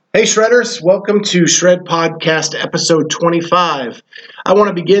Hey Shredders, welcome to Shred Podcast episode 25. I want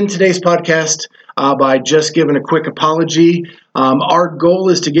to begin today's podcast by just giving a quick apology. Our goal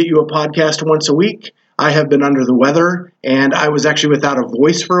is to get you a podcast once a week. I have been under the weather and I was actually without a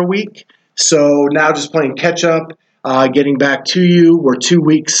voice for a week. So now just playing catch up, getting back to you. We're 2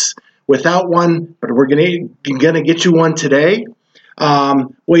 weeks without one, but we're gonna get you one today.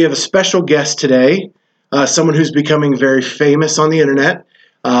 We have a special guest today, someone who's becoming very famous on the internet.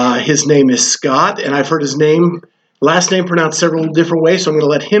 His name is Scott, and I've heard his last name pronounced several different ways, so I'm going to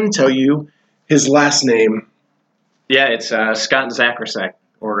let him tell you his last name. Yeah, it's Scott Zachrasek,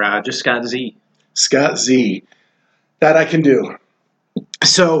 or just Scott Z. Scott Z. That I can do.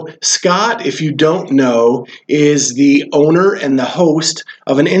 So Scott, if you don't know, is the owner and the host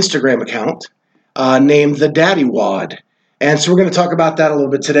of an Instagram account named The Daddy Wad. And so we're going to talk about that a little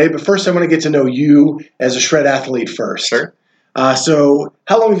bit today, but first I want to get to know you as a Shred athlete first. Sure. So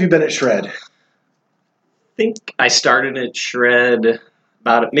how long have you been at Shred? I think I started at Shred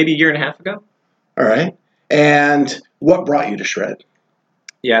about maybe a year and a half ago. All right. And what brought you to Shred?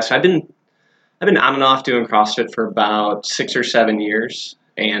 Yeah, so I've been on and off doing CrossFit for about 6 or 7 years,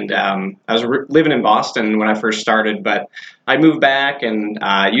 and I was living in Boston when I first started, but I moved back and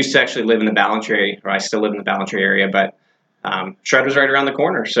used to actually live in the Ballantrae area, or I still live in the Ballantrae area, but Shred was right around the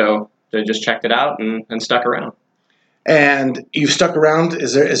corner, so I just checked it out and stuck around. And you've stuck around.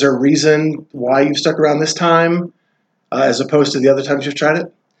 Is there a reason why you've stuck around this time as opposed to the other times you've tried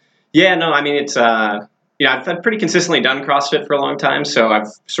it? Yeah, no, I mean, it's, I've pretty consistently done CrossFit for a long time, so I've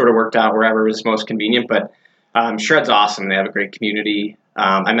sort of worked out wherever is most convenient, but Shred's awesome. They have a great community.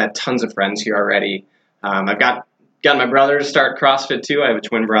 I met tons of friends here already. I've got my brother to start CrossFit too. I have a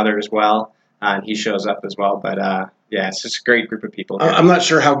twin brother as well, and he shows up as well, but yeah, it's just a great group of people here. I'm not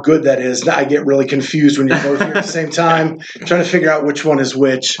sure how good that is. I get really confused when you're both here at the same time, trying to figure out which one is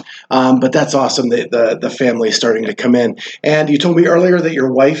which. But that's awesome that the family is starting to come in. And you told me earlier that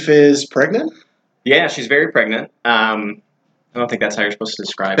your wife is pregnant? Yeah, she's very pregnant. I don't think that's how you're supposed to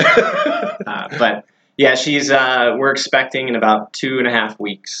describe it. But yeah, we're expecting in about 2.5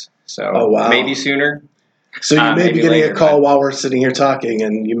 weeks. So maybe sooner. So you may be getting later, a call while we're sitting here talking,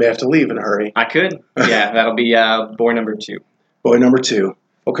 and you may have to leave in a hurry. I could. Yeah, that'll be boy number 2. Boy number 2.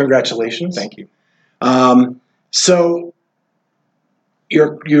 Well, congratulations. Thank you. So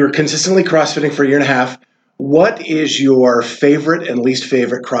you're consistently CrossFitting for a year and a half. What is your favorite and least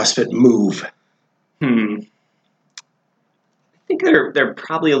favorite CrossFit move? I think they're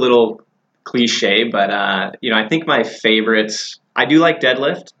probably a little cliche, but I think my favorites. I do like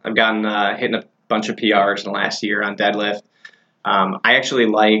deadlift. I've gotten hitting a bunch of PRs in the last year on deadlift. I actually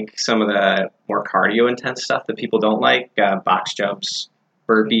like some of the more cardio intense stuff that people don't like. Box jumps,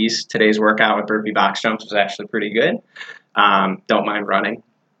 burpees. Today's workout with burpee box jumps was actually pretty good. Don't mind running.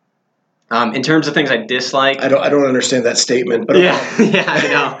 In terms of things I dislike, I don't understand that statement, but yeah,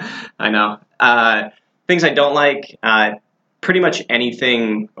 I know. Things I don't like, pretty much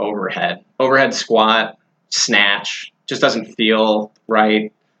anything overhead squat, snatch, just doesn't feel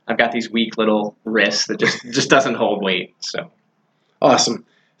right. I've got these weak little wrists that just doesn't hold weight. So awesome.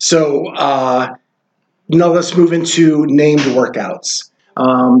 So now let's move into named workouts.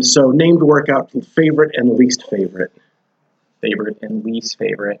 So named workout, favorite and least favorite. Favorite and least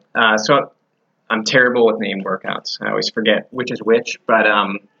favorite. So I'm terrible with named workouts. I always forget which is which, but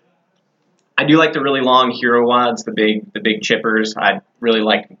I do like the really long hero wads, the big chippers. I really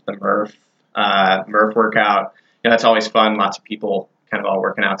like the Murph workout. That's always fun. Lots of people kind of all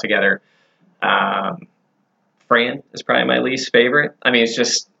working out together. Fran is probably my least favorite. I mean, it's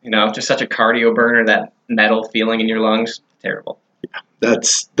just such a cardio burner, that metal feeling in your lungs. Terrible. Yeah,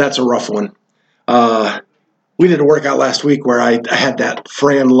 that's a rough one. We did a workout last week where I had that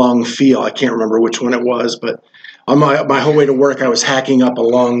Fran lung feel. I can't remember which one it was, but on my whole way to work, I was hacking up a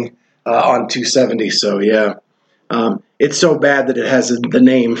lung on 270. So yeah, it's so bad that it has the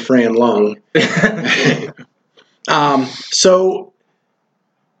name Fran Lung. So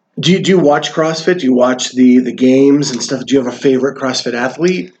do you watch CrossFit? Do you watch the games and stuff? Do you have a favorite CrossFit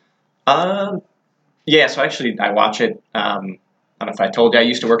athlete? Yeah, so actually I watch it. I don't know if I told you, I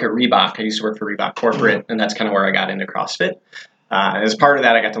used to work at Reebok. I used to work for Reebok Corporate, and that's kind of where I got into CrossFit. As part of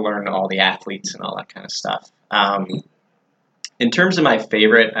that, I got to learn all the athletes and all that kind of stuff. In terms of my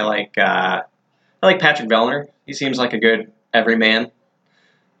favorite, I like Patrick Vellner. He seems like a good everyman.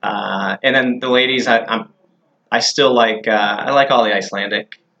 And then the ladies, I still like I like all the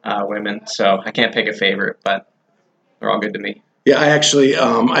Icelandic women, so I can't pick a favorite, but they're all good to me. Yeah, I actually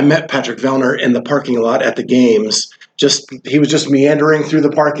I met Patrick Vellner in the parking lot at the games. He was just meandering through the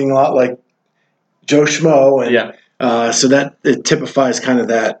parking lot like Joe Schmo, and So that it typifies kind of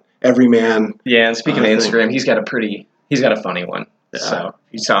that everyman. Yeah, and speaking of thing. Instagram, he's got a funny one. Yeah. So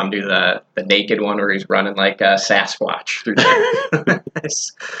you saw him do the naked one where he's running like a Sasquatch through the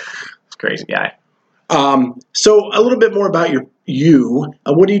it's a crazy guy. So a little bit more about you.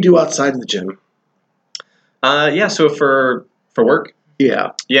 What do you do outside of the gym? So for work,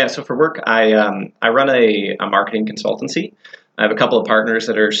 Yeah. So for work, I run a marketing consultancy. I have a couple of partners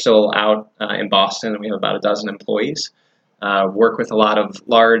that are still out in Boston, and we have about a dozen employees. Work with a lot of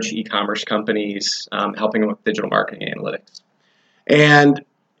large e-commerce companies, helping them with digital marketing analytics. And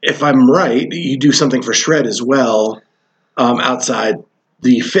if I'm right, you do something for Shred as well, outside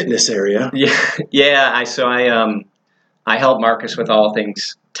the fitness area. Yeah. I help Marcus with all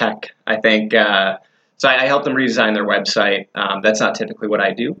things tech. I think so. I help them redesign their website. That's not typically what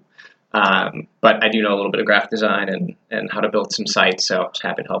I do, but I do know a little bit of graphic design and how to build some sites. So I was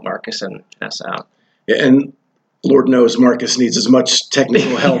happy to help Marcus and Vanessa out. Yeah, and Lord knows Marcus needs as much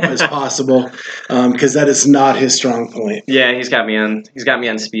technical help as possible, because that is not his strong point. Yeah, he's got me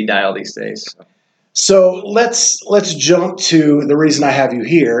on speed dial these days. So let's jump to the reason I have you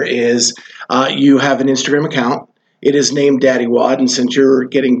here is you have an Instagram account. It is named Daddy Wad, and since you're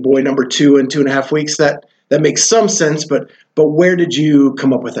getting boy number 2 in 2.5 weeks, that makes some sense. But where did you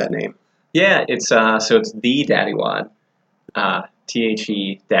come up with that name? Yeah, it's the Daddy Wad,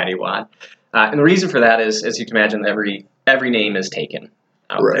 THE Daddy Wad, and the reason for that is, as you can imagine, every name is taken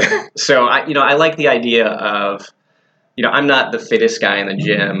out Right. there. So I like the idea of, I'm not the fittest guy in the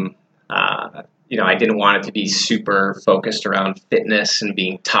gym. I didn't want it to be super focused around fitness and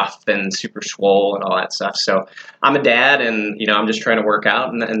being tough and super swole and all that stuff. So I'm a dad, and I'm just trying to work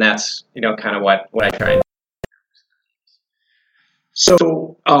out, and that's kind of what I try and do.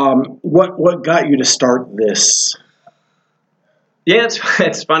 So what got you to start this? Yeah,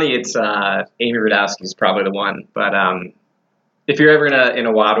 it's funny. It's Amy Radowski's probably the one, but if you're ever in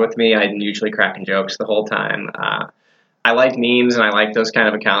a WOD with me, I'm usually cracking jokes the whole time. I like memes and I like those kind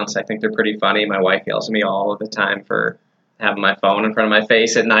of accounts. I think they're pretty funny. My wife yells at me all of the time for having my phone in front of my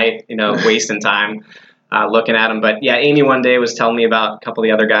face at night, wasting time looking at them. But yeah, Amy one day was telling me about a couple of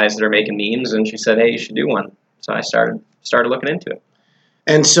the other guys that are making memes, and she said, "Hey, you should do one." So I started looking into it.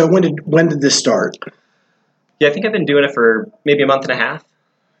 And so when did this start? Yeah, I think I've been doing it for maybe a month and a half.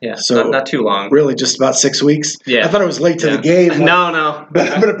 Yeah, so not too long. Really, just about 6 weeks? Yeah. I thought it was late to the game. No.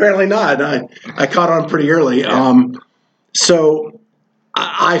 But apparently not. I caught on pretty early. Yeah. So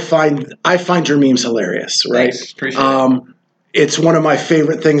I find your memes hilarious, right? Nice. Appreciate it. It's one of my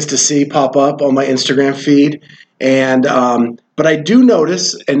favorite things to see pop up on my Instagram feed. And but I do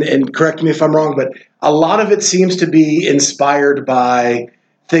notice, and correct me if I'm wrong, but a lot of it seems to be inspired by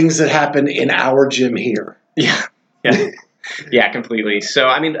things that happen in our gym here. Yeah, completely. So,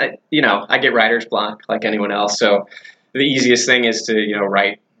 I mean, I get writer's block like anyone else. So the easiest thing is to,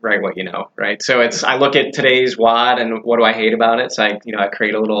 write what you know, right? So I look at today's WOD and what do I hate about it? So I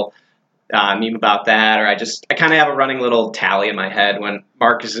create a little meme about that, or I kind of have a running little tally in my head when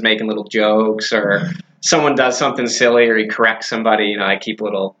Marcus is making little jokes or someone does something silly or he corrects somebody, I keep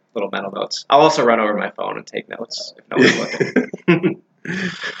little mental notes. I'll also run over my phone and take notes if no one's looking.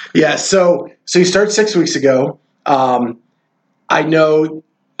 Yeah, so you started 6 weeks ago. I know.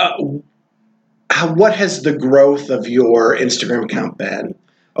 What has the growth of your Instagram account been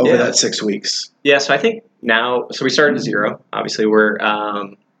over that 6 weeks? Yeah, so I think now, so we started at 0. Obviously, we're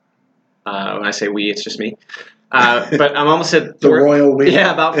when I say we, it's just me. But I'm almost at the royal we.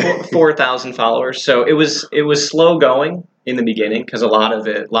 Yeah, about 4,000 followers. So it was slow going in the beginning because a lot of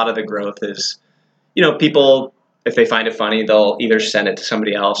the growth is, people, if they find it funny, they'll either send it to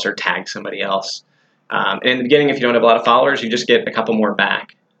somebody else or tag somebody else. And in the beginning, if you don't have a lot of followers, you just get a couple more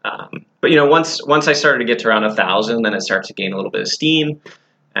back. But once I started to get to around 1,000, then it starts to gain a little bit of steam,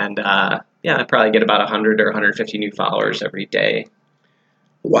 and I probably get about 100 or 150 new followers every day.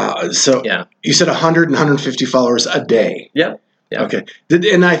 Wow! So yeah, you said 100 and 150 followers a day. Yeah. Okay.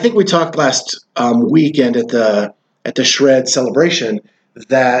 And I think we talked last weekend at the Shred celebration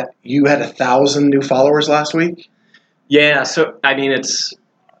that you had 1,000 new followers last week. Yeah. So I mean, it's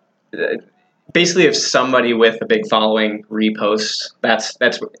basically if somebody with a big following reposts,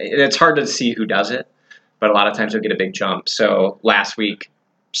 it's hard to see who does it, but a lot of times you'll get a big jump. So last week,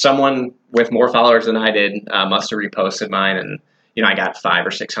 someone with more followers than I did must have reposted mine, and I got 500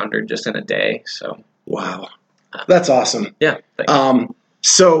 or 600 just in a day. So wow, that's awesome. Yeah. Thanks.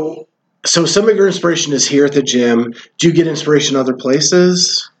 So some of your inspiration is here at the gym. Do you get inspiration other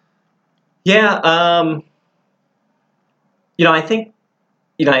places? Yeah. I think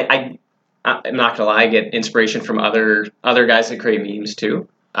I'm not gonna lie, I get inspiration from other guys that create memes too.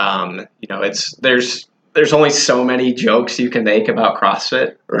 There's there's only so many jokes you can make about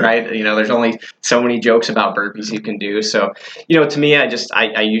CrossFit, right? There's only so many jokes about burpees you can do. So, to me,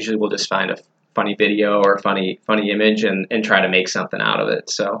 I usually will just find a funny video or funny image and try to make something out of it.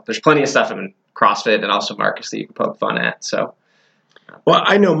 So there's plenty of stuff in CrossFit and also Marcus that you can poke fun at. So, well,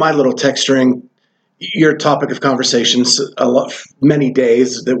 I know my little text string, your topic of conversations many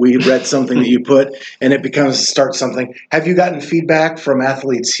days that we read something that you put and it starts something. Have you gotten feedback from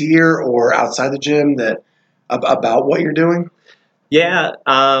athletes here or outside the gym about what you're doing? Yeah.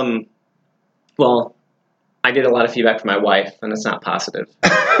 Well, I get a lot of feedback from my wife, and it's not positive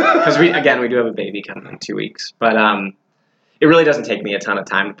because we do have a baby coming in 2 weeks, but it really doesn't take me a ton of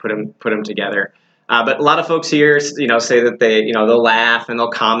time to put them together. But a lot of folks here, say that they'll laugh and they'll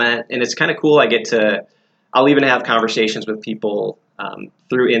comment, and it's kind of cool. I'll even have conversations with people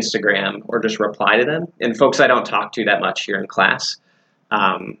through Instagram or just reply to them. And folks I don't talk to that much here in class,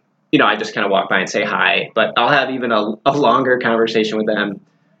 I just kind of walk by and say hi. But I'll have even a longer conversation with them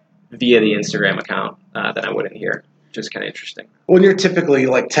via the Instagram account than I would in here, which is kind of interesting. Well, you're typically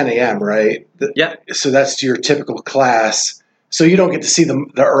like 10 a.m., right? Yeah. So that's your typical class. So you don't get to see the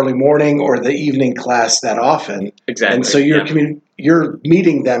early morning or the evening class that often. Exactly. And so you're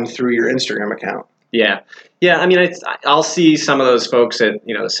meeting them through your Instagram account. Yeah. Yeah. I mean, I'll see some of those folks at,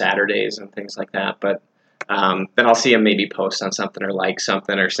 the Saturdays and things like that. But then I'll see them maybe post on something or like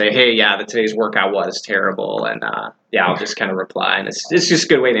something or say, hey, today's workout was terrible. And I'll just kind of reply. And it's just a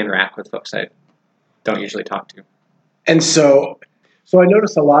good way to interact with folks I don't usually talk to. And so I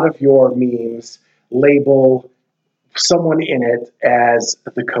notice a lot of your memes label someone in it as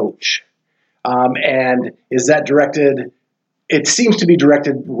the coach. And is that directed? It seems to be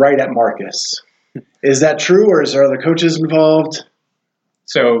directed right at Marcus. Is that true, or is there other coaches involved?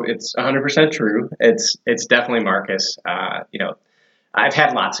 So it's 100% true. It's definitely Marcus. I've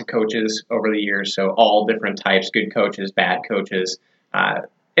had lots of coaches over the years, so all different types, good coaches, bad coaches.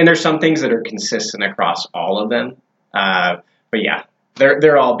 And there's some things that are consistent across all of them. But yeah,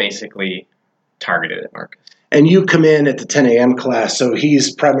 they're all basically targeted at Marcus. And you come in at the 10 a.m. class, so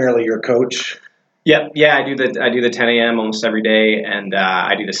he's primarily your coach? Yep. Yeah, I do the 10 a.m. almost every day, and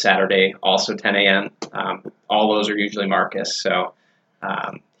I do the Saturday also 10 a.m. All those are usually Marcus. So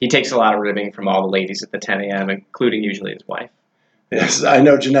he takes a lot of ribbing from all the ladies at the 10 a.m., including usually his wife. Yes, I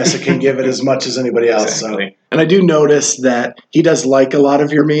know Janessa can give it as much as anybody else. Exactly. So. And I do notice that he does like a lot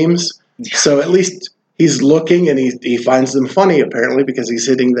of your memes. So at least he's looking and he finds them funny, apparently, because he's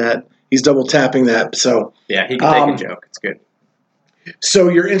hitting that. He's double tapping that. So yeah, he can take a joke. It's good. So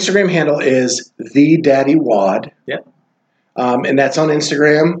your Instagram handle is TheDaddyWad. Yep. And that's on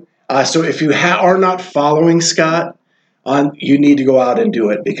Instagram. So if you are not following Scott, you need to go out and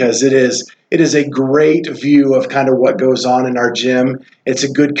do it because it is a great view of kind of what goes on in our gym. It's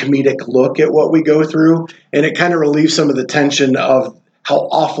a good comedic look at what we go through, and it kind of relieves some of the tension of how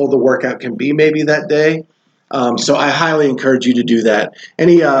awful the workout can be maybe that day. So I highly encourage you to do that.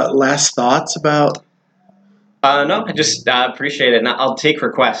 Any last thoughts about? No, I just appreciate it. And I'll take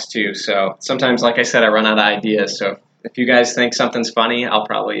requests too. So sometimes, like I said, I run out of ideas. So if you guys think something's funny, I'll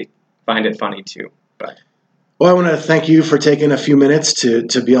probably find it funny too. Well, I want to thank you for taking a few minutes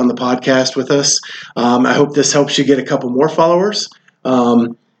to be on the podcast with us. I hope this helps you get a couple more followers.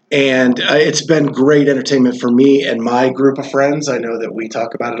 And it's been great entertainment for me and my group of friends. I know that we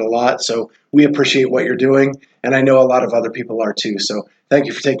talk about it a lot, so we appreciate what you're doing, and I know a lot of other people are too. So thank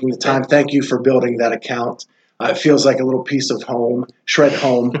you for taking the time. Thank you for building that account. It feels like a little piece of home, Shred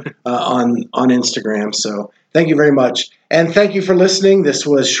Home, on Instagram. So thank you very much. And thank you for listening. This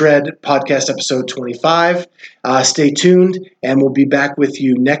was Shred Podcast episode 25. Stay tuned, and we'll be back with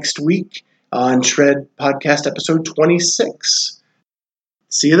you next week on Shred Podcast episode 26.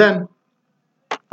 See you then.